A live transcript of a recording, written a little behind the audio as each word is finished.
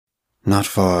Not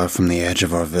far from the edge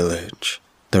of our village,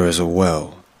 there is a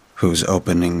well whose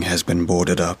opening has been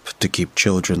boarded up to keep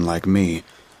children like me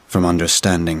from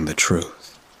understanding the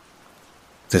truth.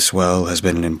 This well has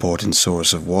been an important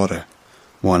source of water,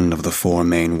 one of the 4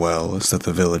 main wells that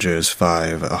the villagers'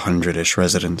 500-ish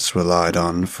residents relied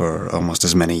on for almost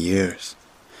as many years.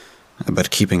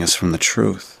 But keeping us from the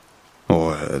truth,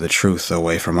 or the truth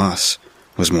away from us,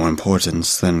 was more important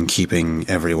than keeping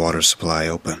every water supply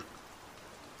open.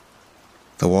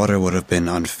 The water would have been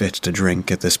unfit to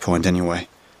drink at this point anyway.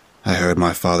 I heard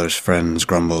my father's friends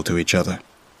grumble to each other.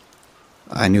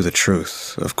 I knew the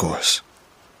truth, of course.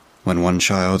 When one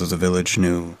child of the village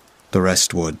knew, the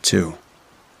rest would too.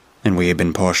 And we had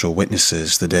been partial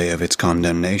witnesses the day of its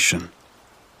condemnation.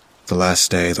 The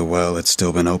last day the well had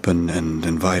still been open and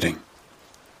inviting.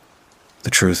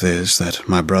 The truth is that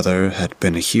my brother had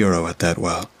been a hero at that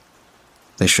well.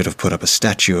 They should have put up a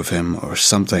statue of him or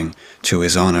something to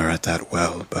his honor at that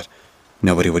well, but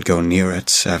nobody would go near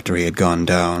it after he had gone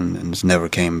down and never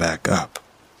came back up.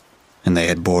 And they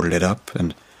had boarded it up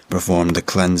and performed the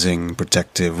cleansing,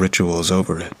 protective rituals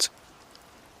over it.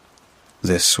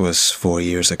 This was 4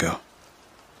 years ago.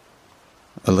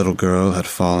 A little girl had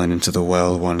fallen into the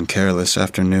well one careless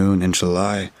afternoon in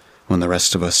July when the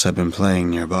rest of us had been playing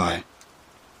nearby.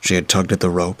 She had tugged at the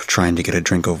rope trying to get a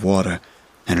drink of water,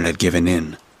 and it had given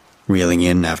in, reeling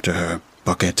in after her,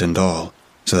 bucket and all,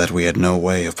 so that we had no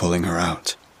way of pulling her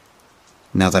out.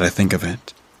 Now that I think of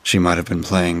it, she might have been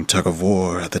playing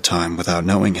tug-of-war at the time without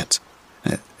knowing it,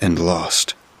 and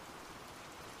lost.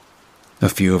 A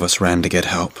few of us ran to get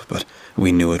help, but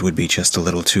we knew it would be just a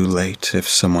little too late if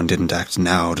someone didn't act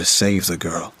now to save the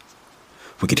girl.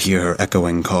 We could hear her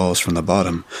echoing calls from the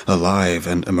bottom, alive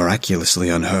and miraculously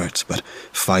unhurt, but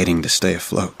fighting to stay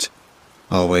afloat,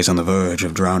 always on the verge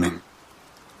of drowning.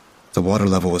 The water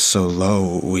level was so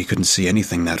low we couldn't see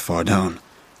anything that far down.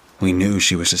 We knew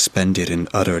she was suspended in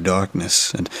utter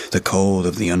darkness and the cold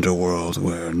of the underworld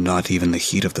where not even the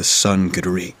heat of the sun could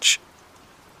reach.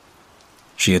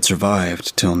 She had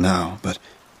survived till now, but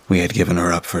we had given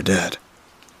her up for dead.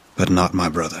 But not my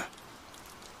brother.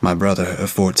 My brother,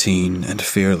 14 and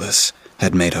fearless,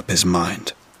 had made up his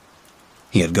mind.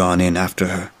 He had gone in after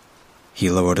her. He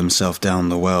lowered himself down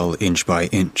the well inch by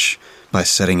inch, by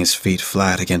setting his feet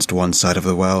flat against one side of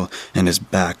the well and his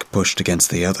back pushed against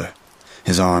the other,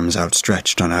 his arms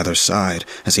outstretched on either side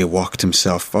as he walked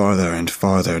himself farther and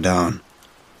farther down.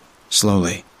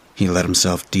 Slowly, he let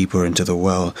himself deeper into the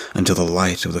well until the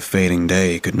light of the fading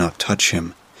day could not touch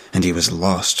him, and he was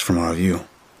lost from our view.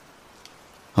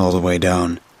 All the way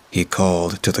down, he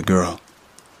called to the girl,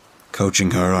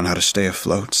 coaching her on how to stay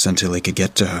afloat until he could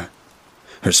get to her.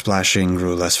 Her splashing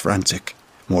grew less frantic,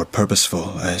 more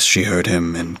purposeful as she heard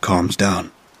him and calmed down.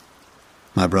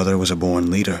 My brother was a born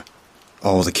leader.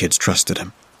 All the kids trusted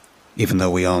him, even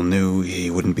though we all knew he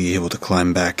wouldn't be able to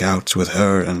climb back out with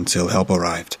her until help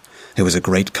arrived. It was a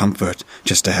great comfort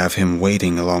just to have him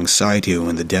waiting alongside you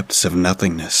in the depths of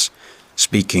nothingness,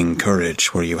 speaking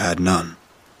courage where you had none.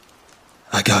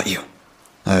 "I got you,"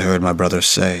 I heard my brother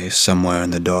say somewhere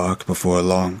in the dark before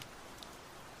long.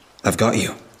 "I've got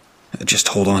you. Just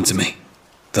hold on to me.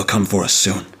 They'll come for us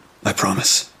soon, I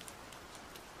promise."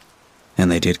 And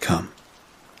they did come.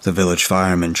 The village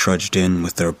firemen trudged in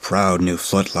with their proud new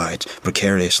floodlight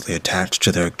precariously attached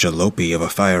to their jalopy of a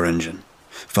fire engine,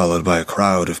 followed by a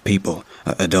crowd of people,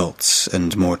 adults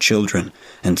and more children,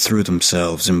 and threw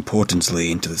themselves importantly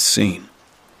into the scene.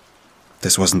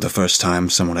 This wasn't the first time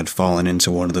someone had fallen into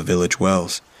one of the village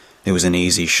wells. It was an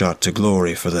easy shot to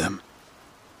glory for them.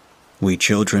 We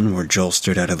children were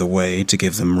jolstered out of the way to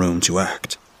give them room to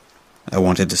act. I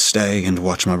wanted to stay and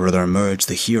watch my brother emerge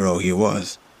the hero he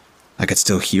was. I could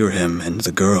still hear him and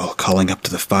the girl calling up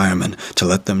to the firemen to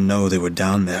let them know they were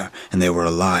down there and they were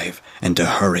alive and to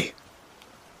hurry.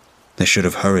 They should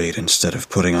have hurried instead of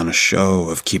putting on a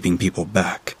show of keeping people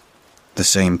back, the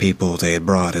same people they had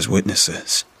brought as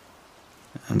witnesses.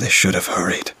 And they should have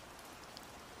hurried.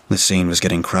 The scene was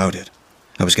getting crowded.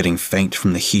 I was getting faint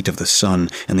from the heat of the sun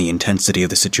and the intensity of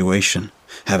the situation,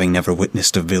 having never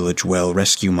witnessed a village well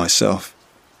rescue myself.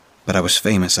 But I was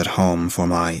famous at home for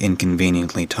my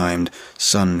inconveniently timed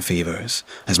sun fevers,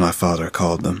 as my father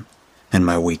called them, and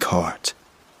my weak heart.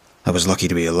 I was lucky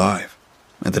to be alive.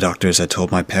 The doctors had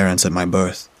told my parents at my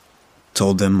birth,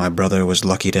 told them my brother was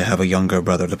lucky to have a younger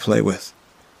brother to play with.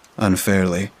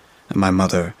 Unfairly, my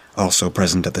mother, also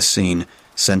present at the scene,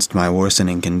 sensed my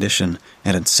worsening condition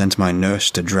and had sent my nurse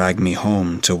to drag me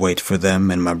home to wait for them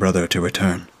and my brother to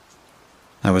return.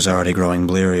 I was already growing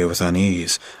bleary with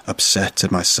unease, upset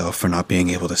at myself for not being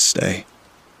able to stay.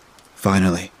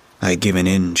 Finally, I had given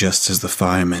in just as the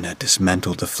firemen had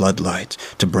dismantled the floodlight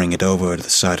to bring it over to the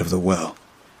side of the well,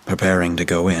 preparing to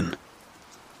go in.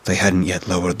 They hadn't yet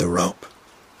lowered the rope.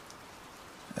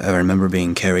 I remember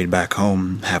being carried back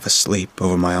home, half asleep,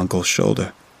 over my uncle's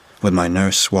shoulder, with my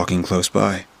nurse walking close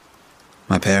by.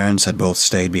 My parents had both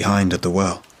stayed behind at the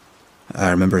well. I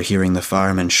remember hearing the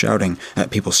firemen shouting,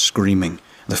 at people screaming,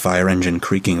 the fire engine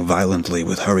creaking violently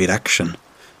with hurried action.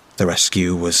 The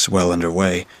rescue was well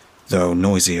underway, though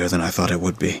noisier than I thought it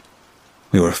would be.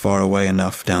 We were far away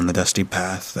enough down the dusty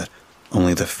path that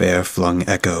only the fair-flung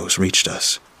echoes reached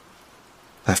us.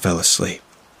 I fell asleep.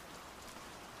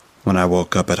 When I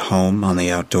woke up at home on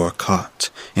the outdoor cot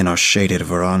in our shaded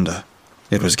veranda,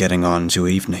 it was getting on to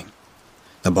evening.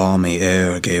 The balmy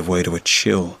air gave way to a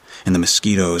chill, and the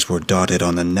mosquitoes were dotted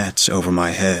on the nets over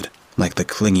my head like the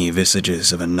clingy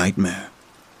visages of a nightmare.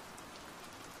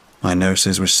 My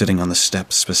nurses were sitting on the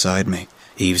steps beside me,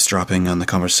 eavesdropping on the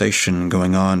conversation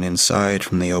going on inside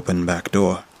from the open back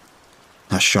door.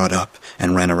 I shot up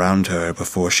and ran around her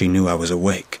before she knew I was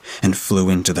awake and flew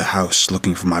into the house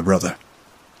looking for my brother.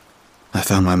 I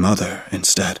found my mother,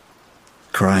 instead,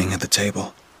 crying at the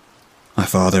table. My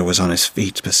father was on his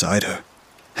feet beside her,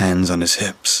 hands on his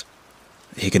hips.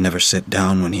 He could never sit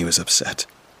down when he was upset.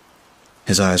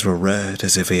 His eyes were red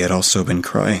as if he had also been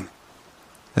crying.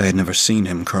 I had never seen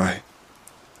him cry.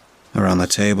 Around the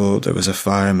table there was a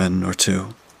fireman or two.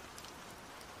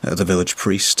 The village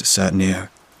priest sat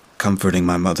near, comforting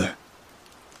my mother.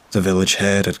 The village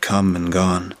head had come and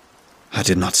gone. I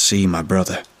did not see my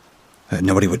brother.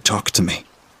 Nobody would talk to me.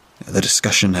 The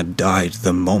discussion had died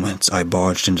the moment I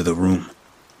barged into the room.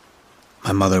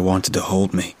 My mother wanted to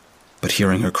hold me, but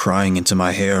hearing her crying into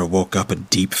my hair woke up a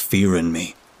deep fear in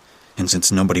me. And since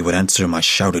nobody would answer my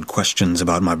shouted questions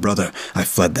about my brother, I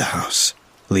fled the house,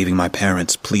 leaving my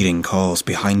parents' pleading calls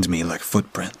behind me like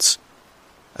footprints.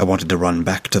 I wanted to run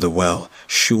back to the well,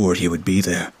 sure he would be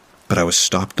there, but I was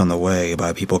stopped on the way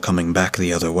by people coming back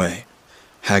the other way,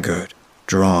 haggard,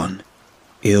 drawn,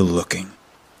 ill-looking.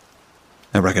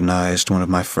 I recognized one of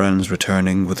my friends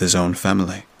returning with his own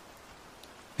family.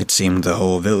 It seemed the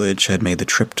whole village had made the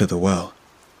trip to the well.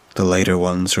 The later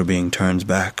ones were being turned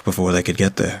back before they could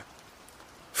get there.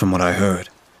 From what I heard,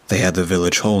 they had the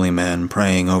village holy man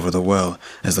praying over the well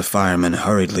as the firemen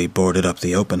hurriedly boarded up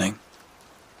the opening.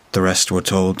 The rest were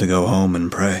told to go home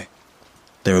and pray.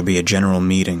 There would be a general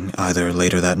meeting either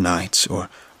later that night or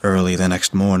early the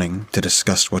next morning to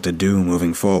discuss what to do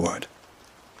moving forward.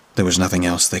 There was nothing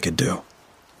else they could do.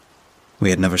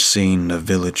 We had never seen a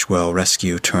village well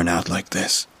rescue turn out like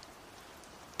this.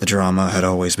 The drama had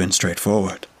always been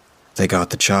straightforward. They got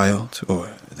the child,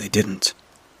 or they didn't.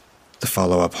 The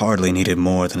follow-up hardly needed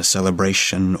more than a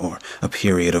celebration or a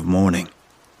period of mourning.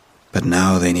 But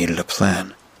now they needed a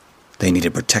plan. They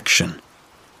needed protection.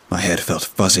 My head felt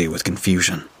fuzzy with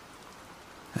confusion.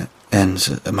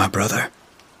 And my brother?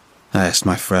 I asked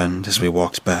my friend as we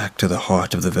walked back to the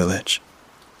heart of the village.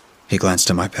 He glanced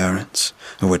at my parents,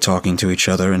 who were talking to each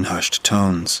other in hushed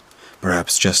tones,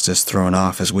 perhaps just as thrown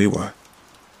off as we were.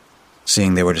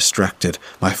 Seeing they were distracted,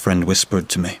 my friend whispered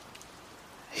to me,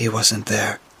 "He wasn't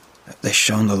there. They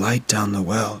shone the light down the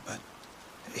well, but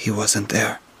he wasn't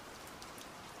there."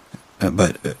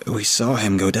 But we saw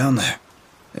him go down there,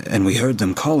 and we heard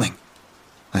them calling,"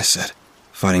 I said,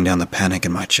 fighting down the panic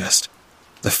in my chest.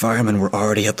 "The firemen were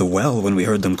already at the well when we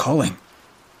heard them calling."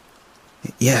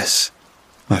 "Yes,"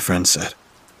 my friend said,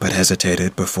 but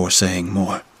hesitated before saying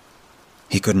more.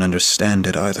 He couldn't understand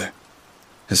it either.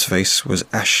 His face was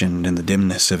ashen in the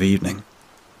dimness of evening.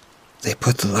 "They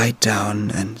put the light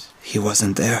down, and he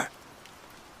wasn't there.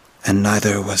 And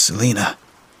neither was Lena,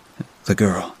 the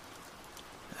girl.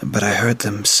 But I heard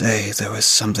them say there was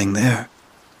something there,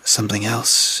 something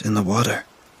else in the water."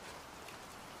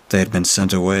 They had been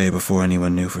sent away before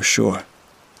anyone knew for sure.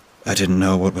 I didn't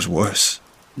know what was worse,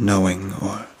 knowing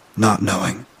or not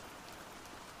knowing.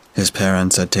 His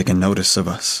parents had taken notice of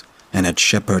us and had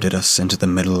shepherded us into the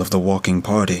middle of the walking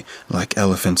party like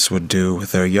elephants would do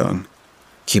with their young,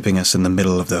 keeping us in the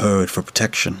middle of the herd for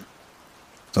protection.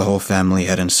 The whole family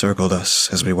had encircled us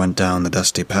as we went down the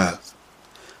dusty path.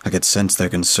 I could sense their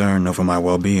concern over my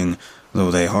well-being,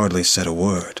 though they hardly said a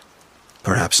word,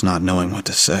 perhaps not knowing what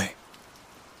to say.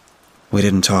 We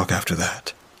didn't talk after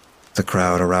that. The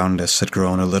crowd around us had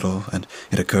grown a little, and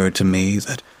it occurred to me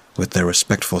that with their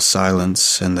respectful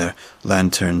silence and their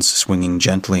lanterns swinging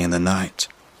gently in the night,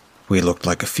 we looked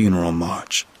like a funeral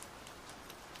march.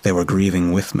 They were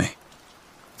grieving with me.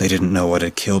 They didn't know what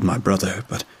had killed my brother,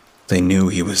 but they knew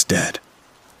he was dead.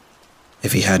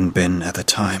 If he hadn't been at the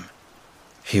time,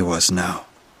 he was now.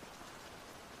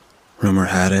 Rumor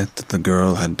had it that the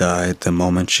girl had died the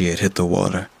moment she had hit the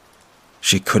water.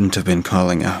 She couldn't have been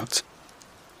calling out.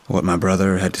 What my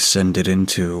brother had descended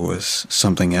into was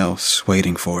something else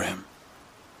waiting for him.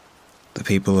 The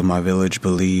people of my village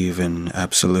believe in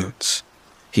absolutes.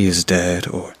 He is dead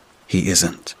or he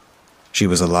isn't. She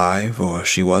was alive or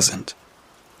she wasn't.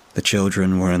 The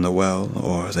children were in the well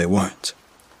or they weren't.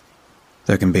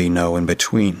 There can be no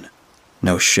in-between,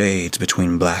 no shades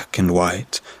between black and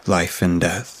white, life and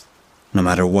death, no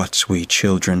matter what we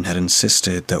children had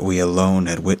insisted that we alone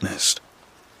had witnessed.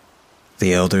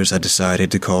 The elders had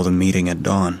decided to call the meeting at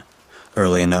dawn,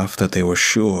 early enough that they were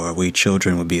sure we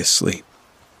children would be asleep.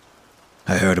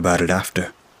 I heard about it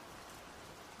after.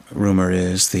 Rumor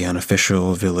is the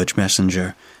unofficial village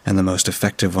messenger and the most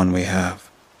effective one we have.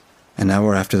 An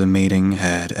hour after the meeting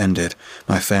had ended,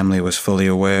 my family was fully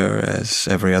aware, as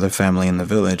every other family in the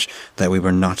village, that we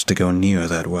were not to go near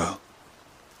that well.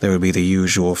 There would be the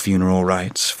usual funeral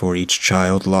rites for each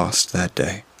child lost that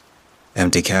day.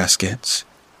 Empty caskets,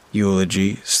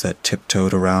 eulogies that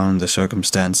tiptoed around the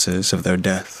circumstances of their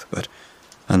death, but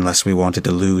unless we wanted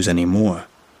to lose any more,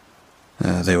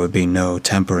 there would be no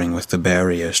tampering with the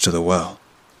barriers to the well.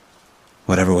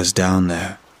 Whatever was down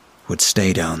there would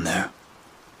stay down there.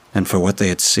 And for what they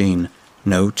had seen,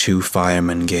 no two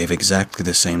firemen gave exactly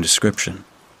the same description.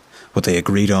 What they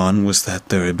agreed on was that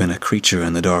there had been a creature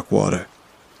in the dark water,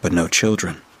 but no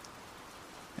children.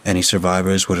 Any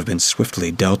survivors would have been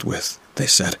swiftly dealt with, they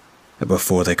said,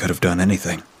 before they could have done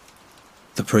anything.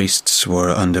 The priests were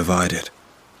undivided,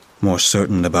 more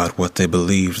certain about what they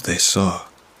believed they saw.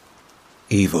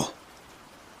 Evil.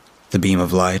 The beam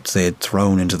of light they had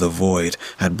thrown into the void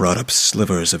had brought up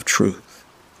slivers of truth.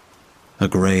 A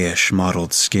grayish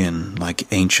mottled skin,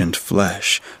 like ancient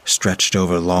flesh, stretched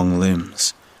over long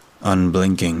limbs,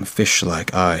 unblinking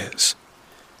fish-like eyes,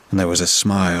 and there was a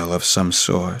smile of some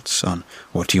sort on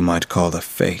what you might call a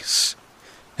face,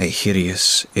 a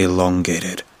hideous,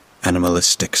 elongated,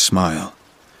 animalistic smile,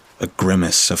 a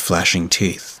grimace of flashing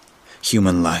teeth,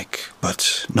 human-like,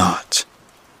 but not.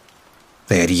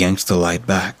 They had yanked the light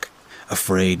back,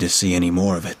 afraid to see any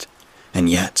more of it, and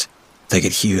yet they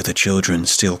could hear the children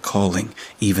still calling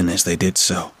even as they did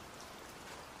so.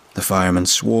 The firemen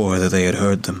swore that they had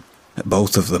heard them,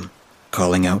 both of them,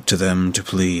 calling out to them to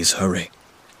please hurry.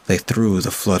 They threw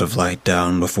the flood of light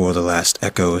down before the last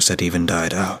echoes had even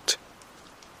died out.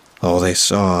 All they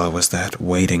saw was that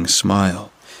waiting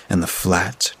smile and the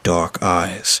flat, dark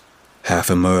eyes, half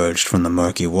emerged from the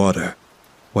murky water,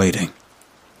 waiting.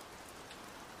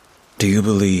 Do you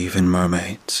believe in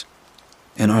mermaids?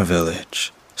 In our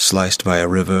village, sliced by a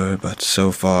river but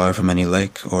so far from any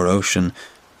lake or ocean,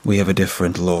 we have a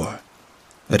different lore,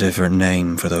 a different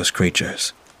name for those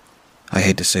creatures. I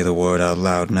hate to say the word out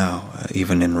loud now,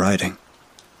 even in writing.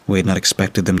 We had not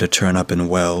expected them to turn up in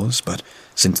wells, but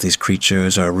since these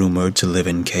creatures are rumored to live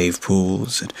in cave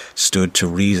pools, it stood to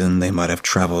reason they might have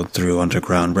traveled through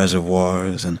underground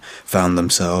reservoirs and found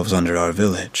themselves under our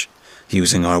village,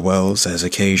 using our wells as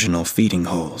occasional feeding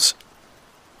holes.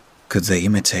 Could they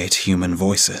imitate human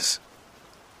voices?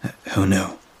 Who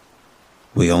knew?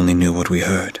 We only knew what we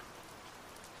heard.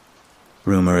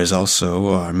 Rumor is also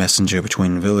our messenger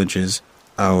between villages.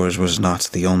 Ours was not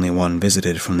the only one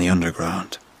visited from the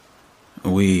underground.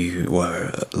 We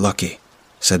were lucky,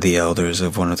 said the elders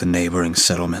of one of the neighboring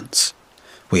settlements.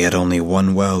 We had only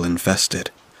one well infested,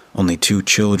 only 2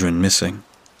 children missing.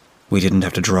 We didn't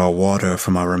have to draw water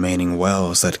from our remaining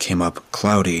wells that came up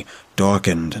cloudy,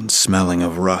 darkened, and smelling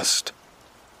of rust.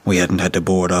 We hadn't had to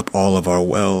board up all of our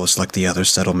wells like the other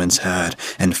settlements had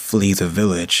and flee the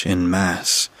village en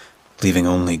masse, leaving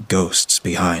only ghosts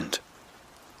behind.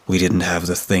 We didn't have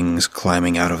the things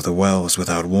climbing out of the wells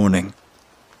without warning.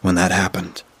 When that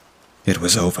happened, it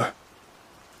was over.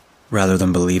 Rather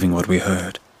than believing what we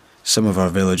heard, some of our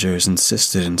villagers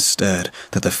insisted instead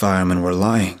that the firemen were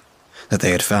lying, that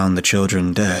they had found the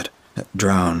children dead,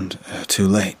 drowned too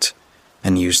late,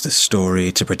 and used the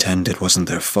story to pretend it wasn't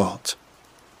their fault.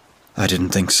 I didn't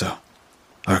think so.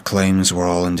 Our claims were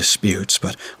all in dispute,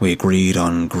 but we agreed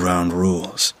on ground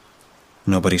rules.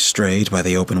 Nobody strayed by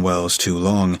the open wells too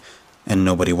long, and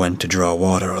nobody went to draw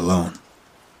water alone.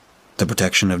 The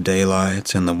protection of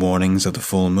daylight and the warnings of the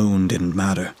full moon didn't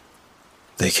matter.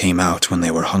 They came out when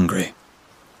they were hungry.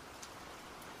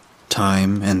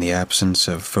 Time and the absence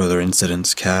of further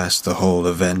incidents cast the whole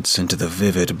event into the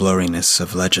vivid blurriness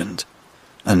of legend.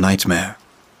 A nightmare,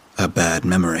 a bad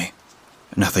memory,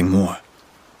 nothing more.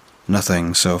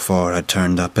 Nothing so far had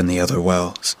turned up in the other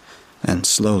wells, and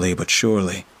slowly but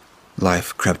surely,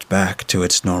 life crept back to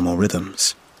its normal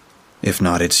rhythms, if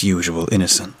not its usual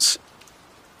innocence.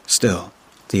 Still,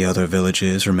 The other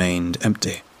villages remained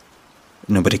empty.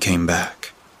 Nobody came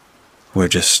back. We're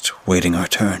just waiting our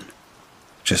turn.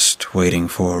 Just waiting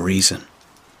for a reason.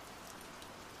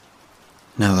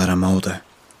 Now that I'm older,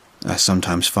 I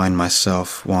sometimes find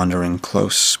myself wandering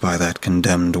close by that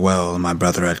condemned well my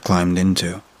brother had climbed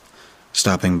into,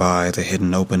 stopping by the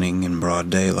hidden opening in broad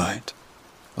daylight,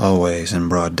 always in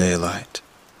broad daylight.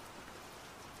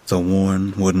 The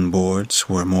worn wooden boards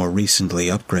were more recently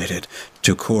upgraded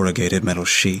to corrugated metal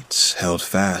sheets held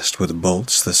fast with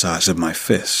bolts the size of my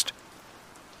fist.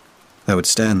 I would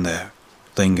stand there,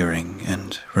 lingering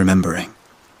and remembering.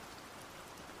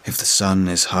 If the sun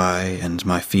is high and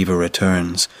my fever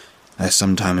returns, I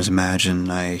sometimes imagine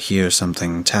I hear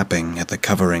something tapping at the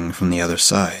covering from the other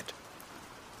side,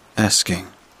 asking,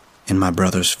 in my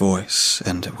brother's voice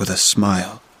and with a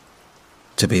smile,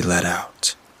 to be let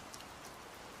out.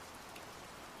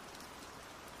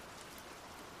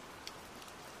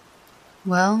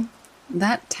 Well,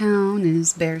 that town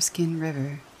is Bearskin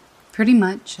River. Pretty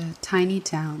much a tiny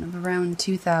town of around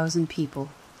 2,000 people.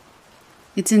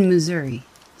 It's in Missouri,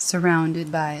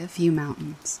 surrounded by a few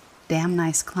mountains. Damn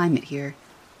nice climate here.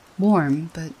 Warm,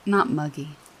 but not muggy.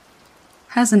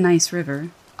 Has a nice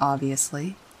river,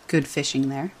 obviously. Good fishing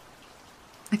there.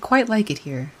 I quite like it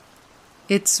here.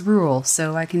 It's rural,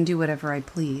 so I can do whatever I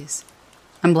please.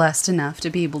 I'm blessed enough to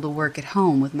be able to work at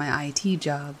home with my IT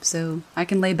job, so I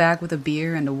can lay back with a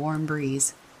beer and a warm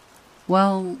breeze.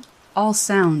 Well, all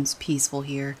sounds peaceful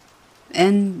here.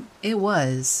 And it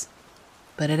was.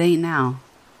 But it ain't now.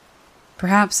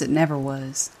 Perhaps it never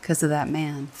was, 'cause of that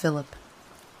man, Philip.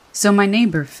 So my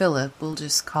neighbor Philip, we'll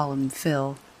just call him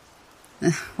Phil.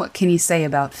 What can you say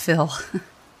about Phil?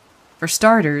 For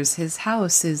starters, his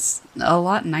house is a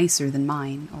lot nicer than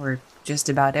mine, or just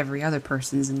about every other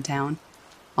person's in town.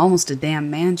 Almost a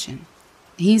damn mansion.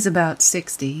 He's about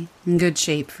 60, in good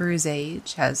shape for his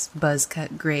age, has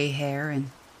buzz-cut gray hair,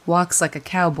 and walks like a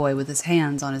cowboy with his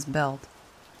hands on his belt.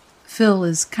 Phil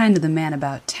is kind of the man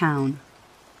about town.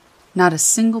 Not a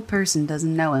single person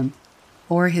doesn't know him,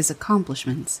 or his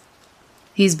accomplishments.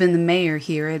 He's been the mayor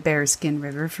here at Bearskin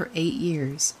River for 8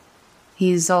 years.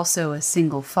 He's also a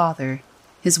single father.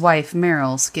 His wife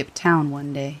Meryl skipped town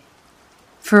one day.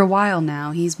 For a while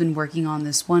now, he's been working on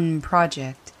this one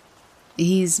project.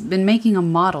 He's been making a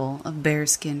model of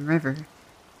Bearskin River.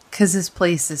 'Cause his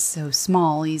place is so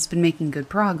small, he's been making good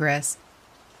progress.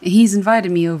 He's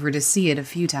invited me over to see it a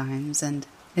few times, and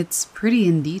it's pretty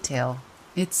in detail.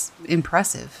 It's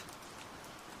impressive.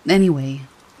 Anyway,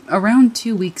 around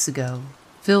 2 weeks ago,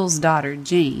 Phil's daughter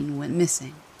Jane went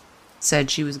missing.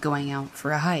 Said she was going out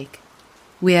for a hike.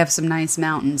 We have some nice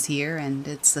mountains here, and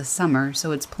it's the summer,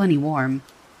 so it's plenty warm.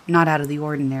 Not out of the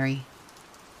ordinary.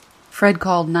 Fred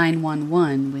called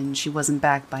 911 when she wasn't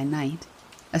back by night.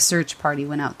 A search party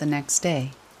went out the next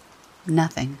day.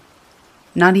 Nothing.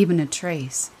 Not even a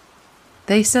trace.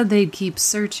 They said they'd keep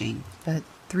searching, but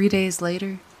 3 days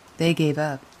later, they gave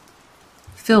up.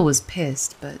 Phil was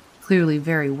pissed, but clearly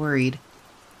very worried.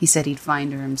 He said he'd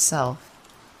find her himself.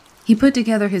 He put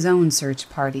together his own search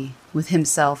party, with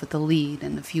himself at the lead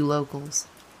and a few locals.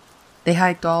 They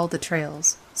hiked all the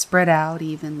trails, spread out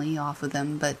evenly off of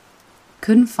them, but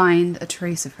couldn't find a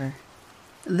trace of her.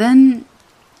 Then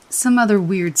some other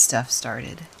weird stuff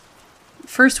started.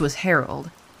 First was Harold.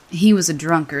 He was a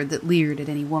drunkard that leered at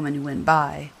any woman who went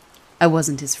by. I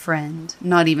wasn't his friend,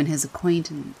 not even his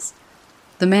acquaintance.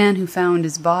 The man who found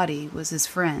his body was his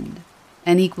friend,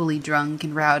 an equally drunk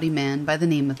and rowdy man by the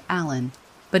name of Alan,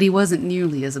 but he wasn't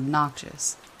nearly as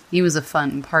obnoxious. He was a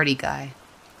fun party guy.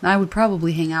 I would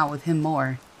probably hang out with him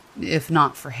more, if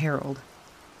not for Harold.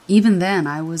 Even then,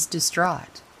 I was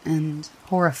distraught and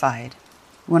horrified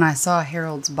when I saw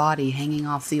Harold's body hanging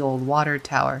off the old water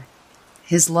tower.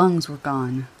 His lungs were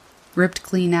gone, ripped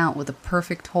clean out with a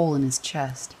perfect hole in his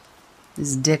chest.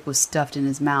 His dick was stuffed in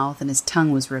his mouth and his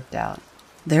tongue was ripped out.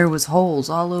 There was holes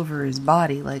all over his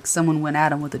body like someone went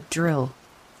at him with a drill.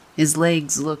 His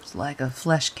legs looked like a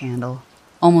flesh candle,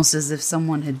 almost as if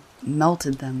someone had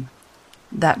melted them.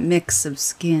 That mix of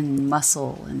skin,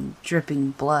 muscle, and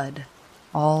dripping blood,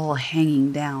 all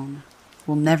hanging down,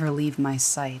 will never leave my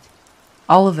sight.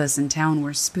 All of us in town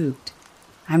were spooked.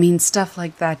 I mean, stuff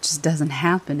like that just doesn't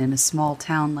happen in a small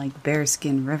town like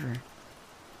Bearskin River.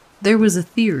 There was a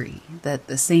theory that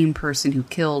the same person who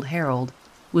killed Harold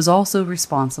was also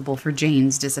responsible for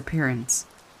Jane's disappearance.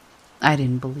 I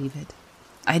didn't believe it.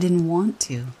 I didn't want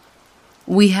to.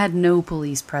 We had no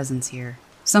police presence here,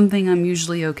 something I'm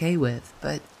usually okay with,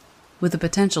 but with a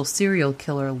potential serial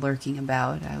killer lurking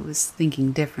about, I was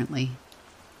thinking differently.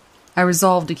 I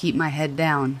resolved to keep my head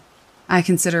down. I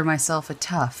consider myself a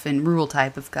tough and rural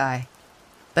type of guy.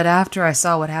 But after I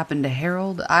saw what happened to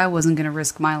Harold, I wasn't going to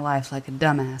risk my life like a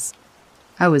dumbass.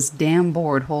 I was damn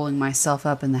bored holding myself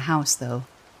up in the house, though,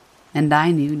 and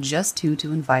I knew just who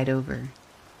to invite over.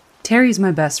 Terry's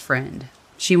my best friend.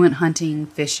 She went hunting,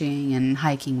 fishing, and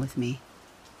hiking with me.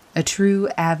 A true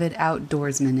avid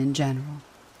outdoorsman in general.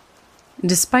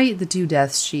 Despite the 2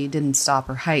 deaths, she didn't stop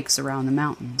her hikes around the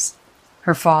mountains.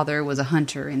 Her father was a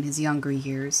hunter in his younger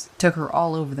years, took her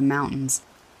all over the mountains.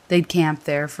 They'd camp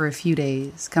there for a few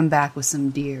days, come back with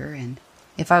some deer, and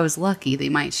if I was lucky, they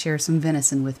might share some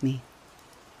venison with me.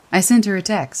 I sent her a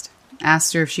text,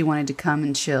 asked her if she wanted to come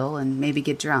and chill and maybe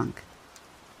get drunk.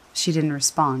 She didn't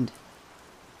respond.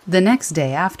 The next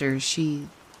day after, she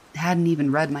hadn't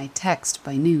even read my text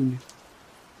by noon.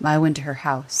 I went to her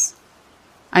house.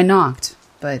 I knocked,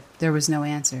 but there was no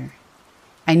answer.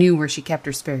 I knew where she kept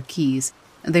her spare keys.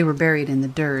 They were buried in the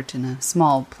dirt in a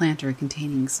small planter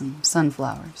containing some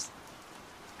sunflowers.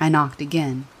 I knocked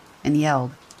again and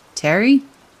yelled, "Terry?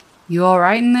 You all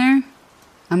right in there?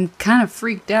 I'm kind of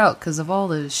freaked out because of all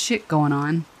the shit going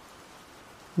on."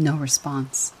 No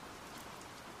response.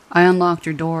 I unlocked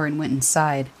her door and went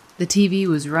inside. The TV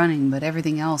was running, but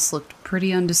everything else looked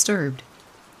pretty undisturbed.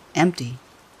 Empty.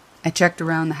 I checked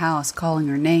around the house calling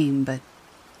her name, but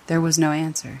there was no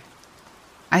answer.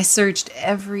 I searched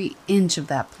every inch of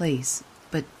that place,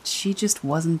 but she just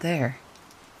wasn't there.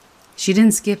 She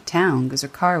didn't skip town because her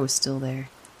car was still there,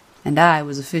 and I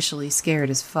was officially scared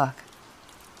as fuck.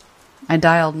 I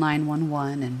dialed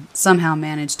 911 and somehow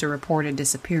managed to report a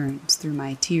disappearance through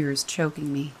my tears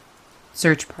choking me.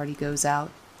 Search party goes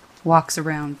out, walks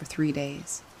around for 3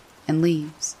 days, and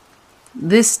leaves.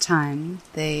 This time,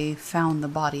 they found the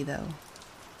body, though.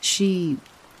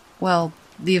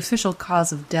 The official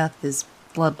cause of death is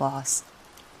blood loss.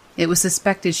 It was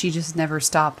suspected she just never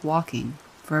stopped walking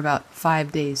for about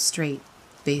 5 days straight,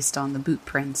 based on the boot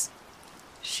prints.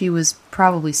 She was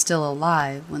probably still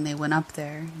alive when they went up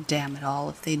there. Damn it all,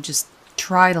 if they'd just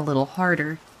tried a little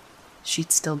harder,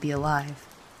 she'd still be alive.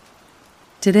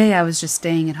 Today I was just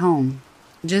staying at home,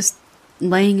 just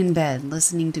laying in bed,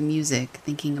 listening to music,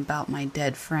 thinking about my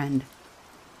dead friend.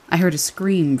 I heard a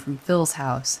scream from Phil's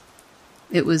house.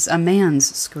 It was a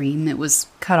man's scream. It was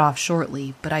cut off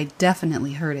shortly, but I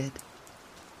definitely heard it.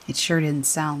 It sure didn't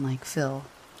sound like Phil,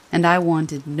 and I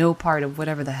wanted no part of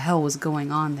whatever the hell was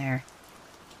going on there.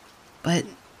 But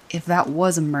if that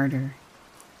was a murder,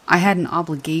 I had an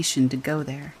obligation to go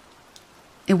there.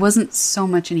 It wasn't so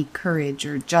much any courage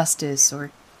or justice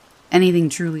or anything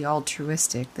truly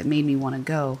altruistic that made me want to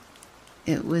go.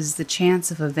 It was the chance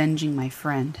of avenging my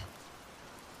friend.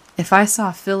 If I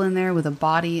saw Phil in there with a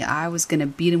body, I was going to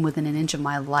beat him within an inch of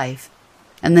my life,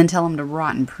 and then tell him to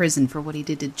rot in prison for what he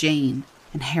did to Jane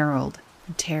and Harold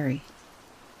and Terry.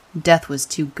 Death was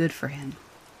too good for him.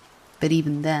 But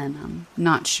even then, I'm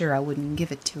not sure I wouldn't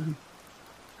give it to him.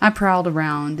 I prowled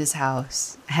around his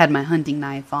house. I had my hunting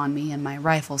knife on me and my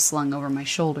rifle slung over my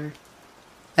shoulder.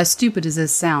 As stupid as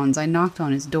this sounds, I knocked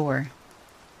on his door.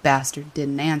 Bastard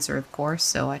didn't answer, of course,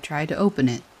 so I tried to open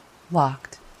it.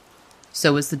 Locked.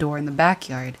 So was the door in the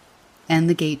backyard, and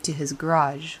the gate to his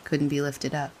garage couldn't be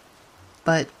lifted up.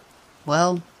 But,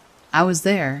 I was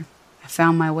there. I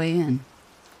found my way in.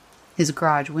 His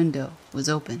garage window was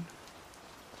open.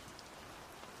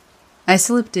 I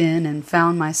slipped in and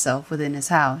found myself within his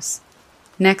house,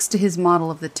 next to his model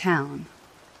of the town.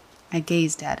 I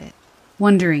gazed at it,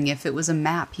 wondering if it was a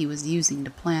map he was using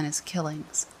to plan his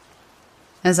killings.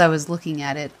 As I was looking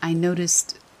at it, I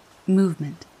noticed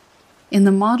movement. In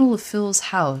the model of Phil's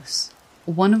house,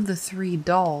 one of the 3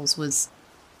 dolls was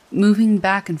moving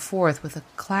back and forth with a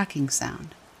clacking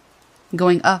sound,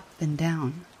 going up and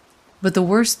down. But the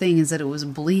worst thing is that it was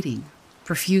bleeding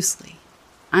profusely.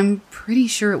 I'm pretty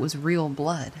sure it was real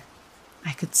blood.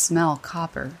 I could smell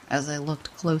copper as I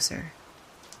looked closer.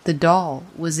 The doll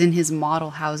was in his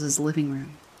model house's living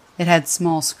room. It had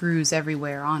small screws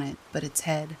everywhere on it, but its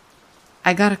head.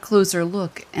 I got a closer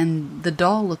look, and the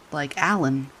doll looked like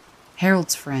Alan,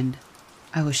 Harold's friend.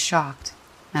 I was shocked,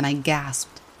 and I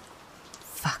gasped.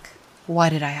 Fuck, why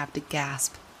did I have to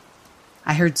gasp?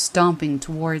 I heard stomping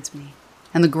towards me,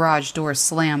 and the garage door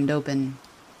slammed open.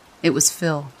 It was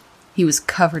Phil. He was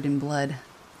covered in blood.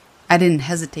 I didn't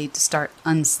hesitate to start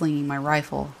unslinging my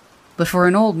rifle, but for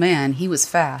an old man, he was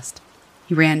fast.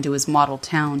 He ran to his model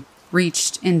town,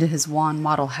 reached into his wan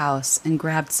model house, and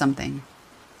grabbed something.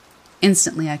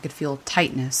 Instantly, I could feel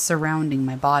tightness surrounding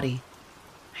my body.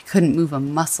 I couldn't move a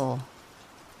muscle,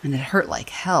 and it hurt like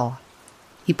hell.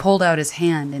 He pulled out his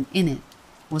hand, and in it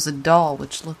was a doll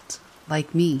which looked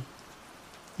like me.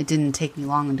 It didn't take me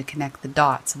long to connect the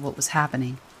dots of what was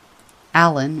happening.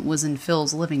 Alan was in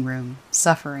Phil's living room,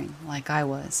 suffering like I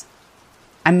was.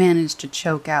 I managed to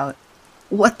choke out,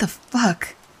 "What the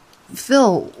fuck?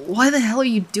 Phil, why the hell are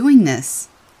you doing this?"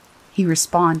 He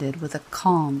responded with a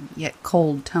calm yet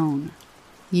cold tone.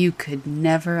 "You could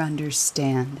never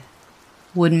understand.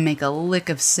 Wouldn't make a lick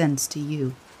of sense to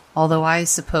you. Although I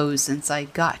suppose since I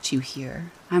got you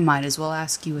here, I might as well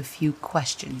ask you a few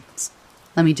questions.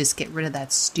 Let me just get rid of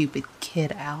that stupid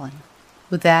kid, Alan."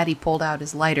 With that, he pulled out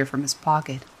his lighter from his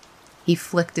pocket. He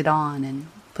flicked it on and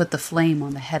put the flame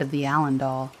on the head of the Alan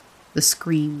doll. The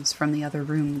screams from the other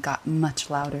room got much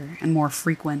louder and more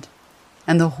frequent,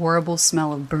 and the horrible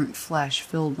smell of burnt flesh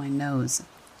filled my nose.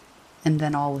 And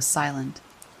then all was silent.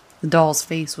 The doll's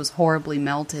face was horribly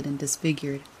melted and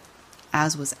disfigured,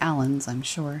 as was Alan's, I'm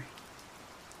sure.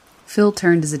 Phil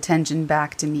turned his attention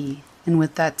back to me, and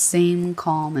with that same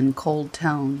calm and cold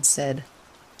tone said,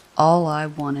 "All I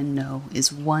want to know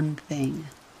is one thing.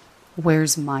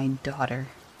 Where's my daughter?"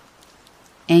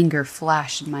 Anger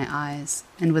flashed in my eyes,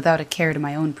 and without a care to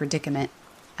my own predicament,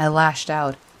 I lashed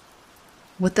out.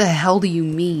 "What the hell do you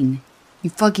mean?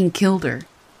 You fucking killed her,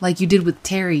 like you did with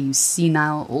Terry, you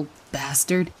senile old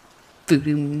bastard.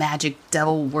 Voodoo magic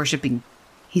devil worshipping."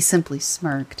 He simply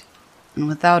smirked, and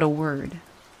without a word,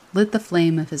 lit the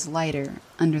flame of his lighter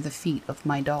under the feet of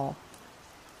my doll.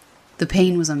 The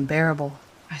pain was unbearable.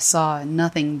 I saw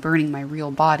nothing burning my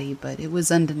real body, but it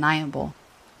was undeniable.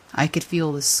 I could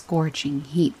feel the scorching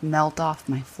heat melt off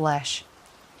my flesh.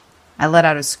 I let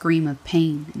out a scream of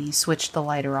pain, and he switched the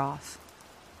lighter off.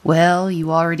 "Well,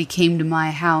 you already came to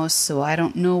my house, so I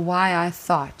don't know why I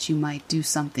thought you might do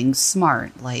something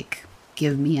smart, like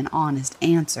give me an honest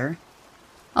answer.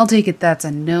 I'll take it that's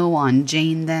a no on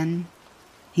Jane, then?"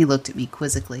 He looked at me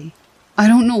quizzically. "I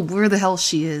don't know where the hell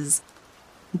she is,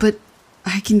 but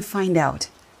I can find out.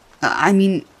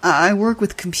 I work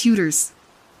with computers."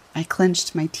 I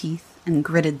clenched my teeth and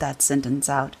gritted that sentence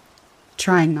out,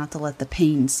 trying not to let the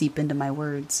pain seep into my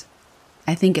words.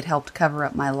 I think it helped cover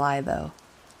up my lie, though.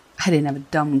 I didn't have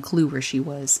a dumb clue where she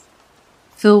was.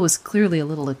 Phil was clearly a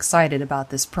little excited about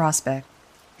this prospect.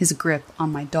 His grip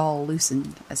on my doll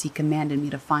loosened as he commanded me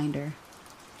to find her.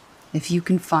 "If you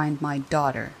can find my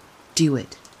daughter, do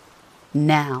it.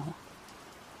 Now."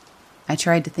 I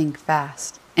tried to think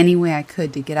fast, any way I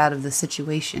could to get out of the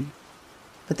situation,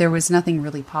 but there was nothing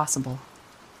really possible.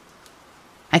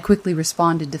 I quickly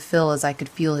responded to Phil as I could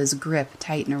feel his grip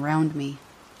tighten around me.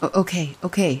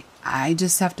 Okay, I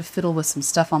just have to fiddle with some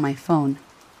stuff on my phone."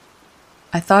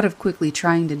 I thought of quickly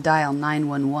trying to dial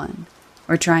 911,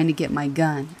 or trying to get my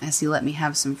gun as he let me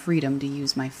have some freedom to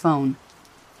use my phone,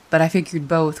 but I figured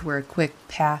both were a quick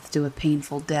path to a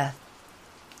painful death.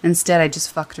 Instead, I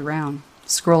just fucked around,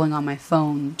 scrolling on my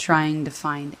phone, trying to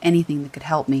find anything that could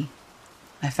help me.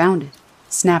 I found it.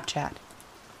 Snapchat.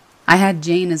 I had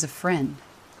Jane as a friend.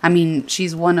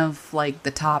 She's one of,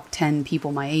 the top 10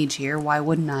 people my age here, why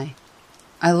wouldn't I?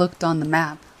 I looked on the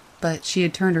map, but she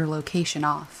had turned her location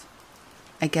off.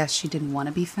 I guess she didn't want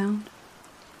to be found?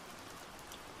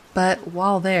 But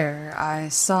while there, I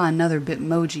saw another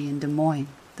Bitmoji in Des Moines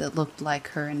that looked like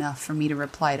her enough for me to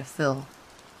reply to Phil.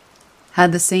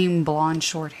 Had the same blonde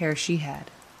short hair she had,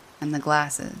 and the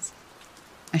glasses.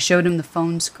 I showed him the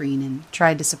phone screen and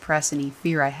tried to suppress any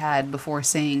fear I had before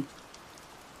saying,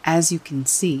 "As you can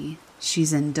see,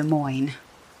 she's in Des Moines.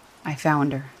 I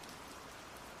found her."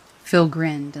 Phil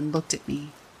grinned and looked at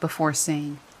me before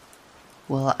saying,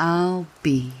 "Well, I'll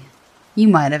be. You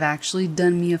might have actually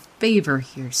done me a favor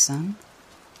here, son.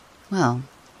 Well,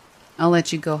 I'll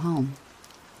let you go home.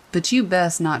 But you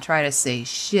best not try to say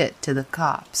shit to the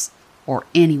cops, or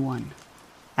anyone.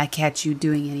 I catch you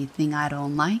doing anything I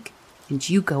don't like, and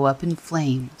you go up in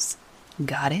flames.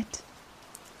 Got it?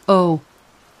 Oh,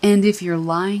 and if you're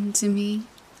lying to me,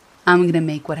 I'm gonna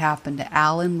make what happened to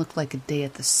Alan look like a day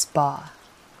at the spa."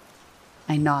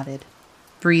 I nodded,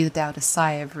 breathed out a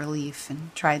sigh of relief,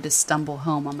 and tried to stumble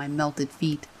home on my melted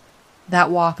feet. That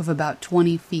walk of about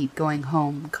 20 feet going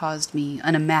home caused me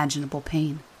unimaginable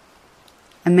pain.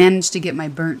 I managed to get my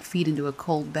burnt feet into a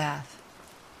cold bath.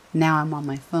 Now I'm on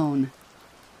my phone.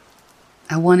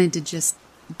 I wanted to just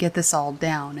get this all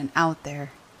down and out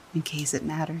there, in case it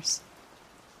matters.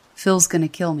 Phil's gonna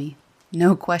kill me,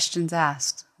 no questions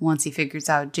asked, once he figures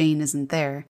out Jane isn't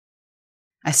there.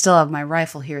 I still have my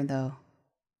rifle here, though,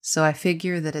 so I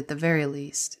figure that at the very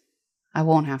least, I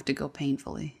won't have to go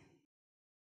painfully.